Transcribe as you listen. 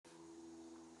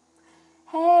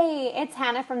Hey, it's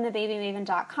Hannah from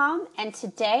thebabymaven.com, and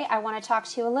today I want to talk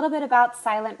to you a little bit about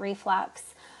silent reflux.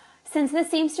 Since this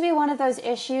seems to be one of those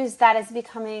issues that is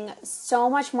becoming so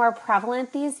much more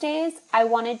prevalent these days, I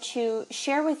wanted to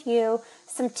share with you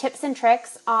some tips and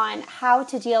tricks on how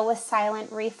to deal with silent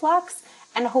reflux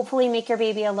and hopefully make your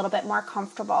baby a little bit more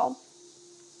comfortable.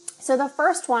 So the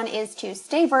first one is to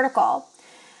stay vertical.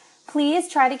 Please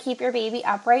try to keep your baby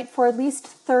upright for at least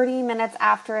 30 minutes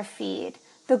after a feed.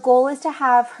 The goal is to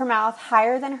have her mouth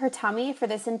higher than her tummy for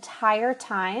this entire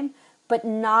time, but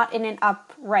not in an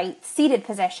upright seated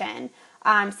position,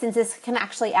 since this can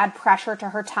actually add pressure to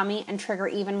her tummy and trigger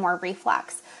even more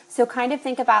reflux. So kind of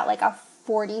think about like a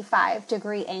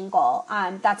 45-degree angle.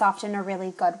 That's often a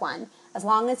really good one. As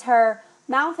long as her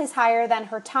mouth is higher than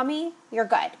her tummy, you're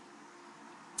good.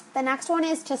 The next one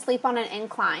is to sleep on an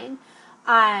incline.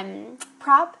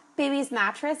 Prop baby's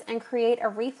mattress and create a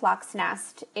reflux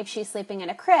nest if she's sleeping in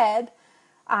a crib.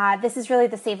 This is really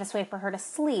the safest way for her to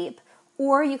sleep.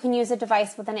 Or you can use a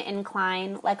device with an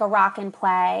incline, like a rock and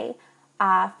play,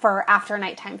 for after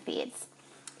nighttime feeds.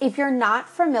 If you're not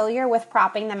familiar with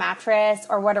propping the mattress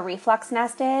or what a reflux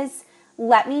nest is,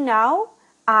 let me know.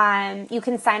 You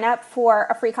can sign up for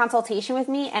a free consultation with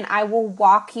me and I will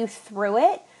walk you through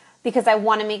it because I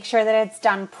want to make sure that it's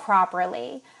done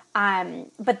properly.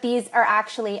 But these are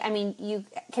actually, you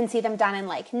can see them done in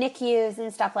like NICUs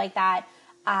and stuff like that.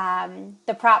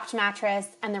 The propped mattress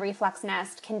and the reflux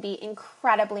nest can be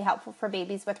incredibly helpful for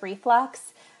babies with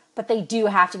reflux, but they do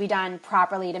have to be done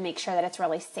properly to make sure that it's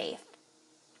really safe.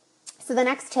 So the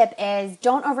next tip is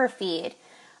don't overfeed.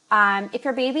 If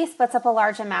your baby splits up a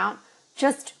large amount,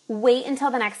 just wait until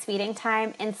the next feeding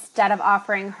time instead of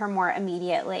offering her more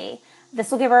immediately. This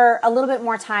will give her a little bit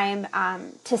more time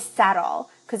to settle,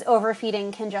 because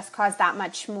overfeeding can just cause that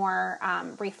much more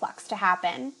reflux to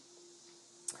happen.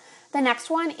 The next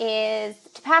one is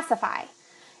to pacify.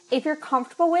 If you're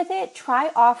comfortable with it, try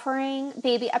offering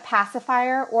baby a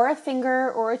pacifier or a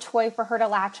finger or a toy for her to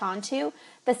latch onto.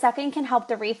 The sucking can help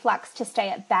the reflux to stay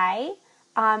at bay.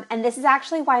 And this is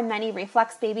actually why many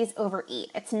reflux babies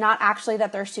overeat. It's not actually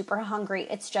that they're super hungry.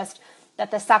 It's just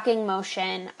that the sucking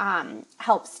motion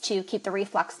helps to keep the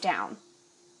reflux down.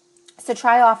 So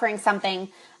try offering something,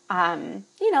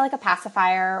 like a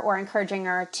pacifier, or encouraging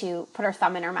her to put her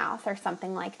thumb in her mouth or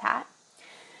something like that.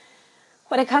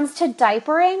 When it comes to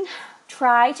diapering,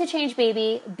 try to change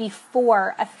baby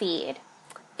before a feed.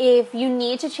 If you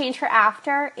need to change her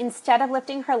after, instead of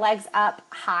lifting her legs up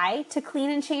high to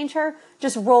clean and change her,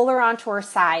 just roll her onto her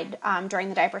side during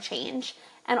the diaper change.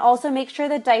 And also make sure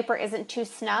the diaper isn't too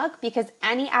snug, because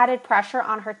any added pressure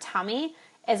on her tummy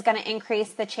is going to increase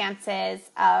the chances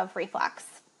of reflux.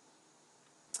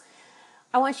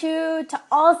 I want you to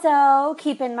also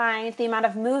keep in mind the amount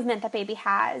of movement that baby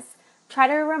has. Try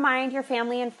to remind your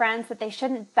family and friends that they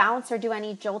shouldn't bounce or do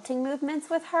any jolting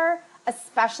movements with her,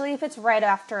 especially if it's right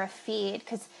after a feed,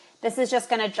 because this is just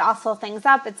going to jostle things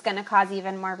up. It's going to cause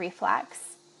even more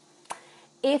reflux.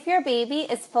 If your baby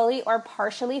is fully or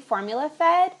partially formula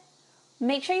fed,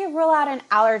 make sure you rule out an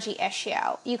allergy issue.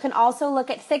 You can also look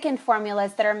at thickened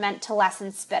formulas that are meant to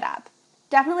lessen spit up.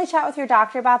 Definitely chat with your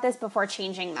doctor about this before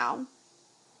changing though.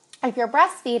 If you're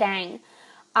breastfeeding,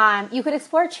 you could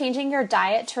explore changing your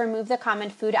diet to remove the common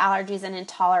food allergies and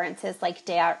intolerances like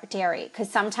dairy,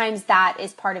 because sometimes that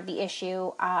is part of the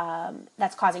issue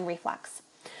that's causing reflux.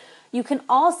 You can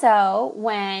also,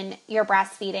 when you're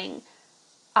breastfeeding,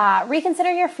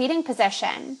 reconsider your feeding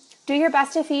position. Do your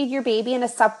best to feed your baby in a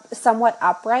somewhat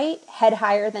upright, head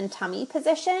higher than tummy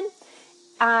position.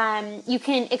 You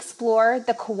can explore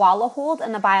the koala hold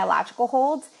and the biological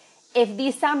holds. If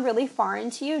these sound really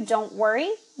foreign to you, don't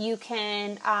worry. You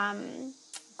can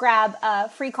grab a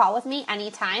free call with me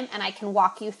anytime and I can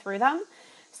walk you through them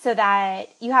so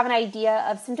that you have an idea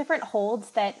of some different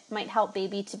holds that might help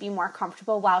baby to be more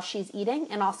comfortable while she's eating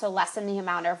and also lessen the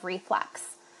amount of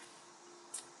reflux.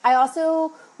 I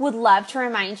also would love to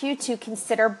remind you to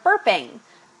consider burping.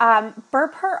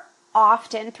 Burp her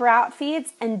often throughout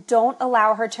feeds and don't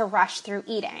allow her to rush through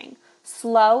eating.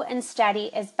 Slow and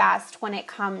steady is best when it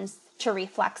comes to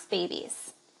reflux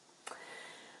babies.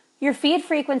 Your feed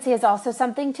frequency is also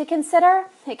something to consider.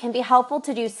 It can be helpful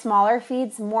to do smaller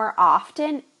feeds more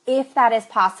often if that is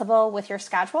possible with your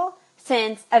schedule,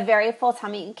 since a very full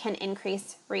tummy can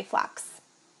increase reflux.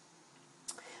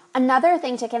 Another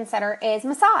thing to consider is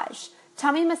massage.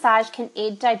 Tummy massage can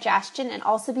aid digestion and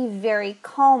also be very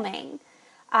calming.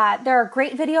 There are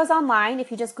great videos online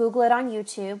if you just Google it on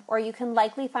YouTube, or you can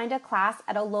likely find a class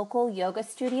at a local yoga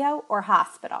studio or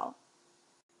hospital.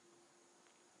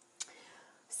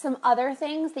 Some other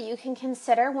things that you can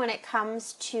consider when it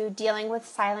comes to dealing with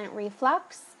silent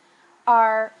reflux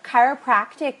are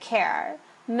chiropractic care.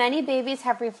 Many babies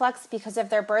have reflux because of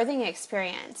their birthing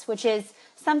experience, which is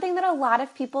something that a lot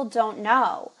of people don't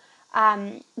know.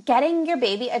 Getting your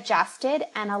baby adjusted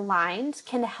and aligned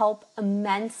can help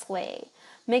immensely.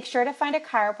 Make sure to find a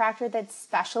chiropractor that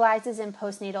specializes in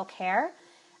postnatal care.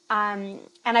 And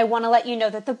I want to let you know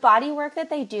that the body work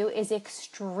that they do is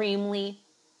extremely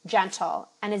gentle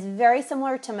and is very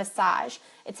similar to massage.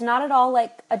 It's not at all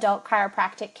like adult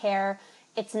chiropractic care.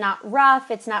 It's not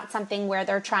rough. It's not something where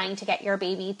they're trying to get your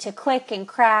baby to click and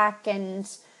crack and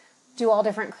do all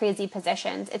different crazy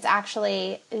positions. It's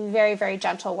actually very, very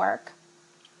gentle work.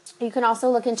 You can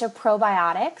also look into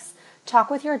probiotics.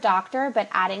 Talk with your doctor, but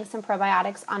adding some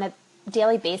probiotics on a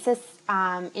daily basis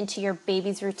into your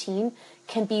baby's routine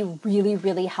can be really,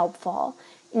 really helpful.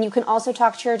 And you can also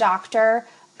talk to your doctor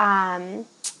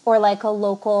or like a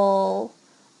local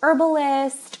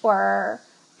herbalist or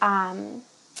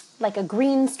like a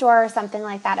green store or something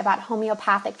like that about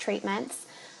homeopathic treatments.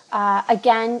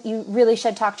 Again, you really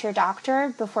should talk to your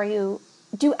doctor before you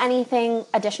do anything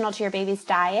additional to your baby's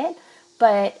diet,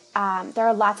 but there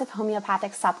are lots of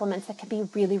homeopathic supplements that can be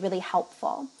really, really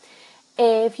helpful.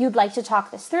 If you'd like to talk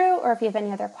this through or if you have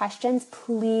any other questions,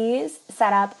 please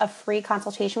set up a free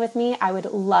consultation with me. I would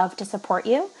love to support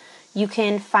you. You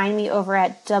can find me over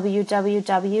at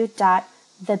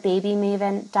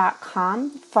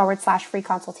www.thebabymaven.com/free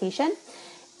consultation.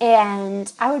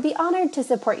 And I would be honored to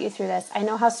support you through this. I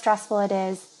know how stressful it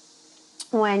is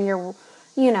when you're,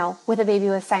 with a baby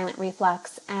with silent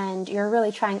reflux and you're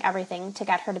really trying everything to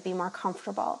get her to be more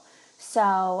comfortable.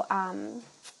 So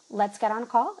let's get on a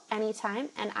call anytime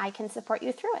and I can support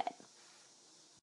you through it.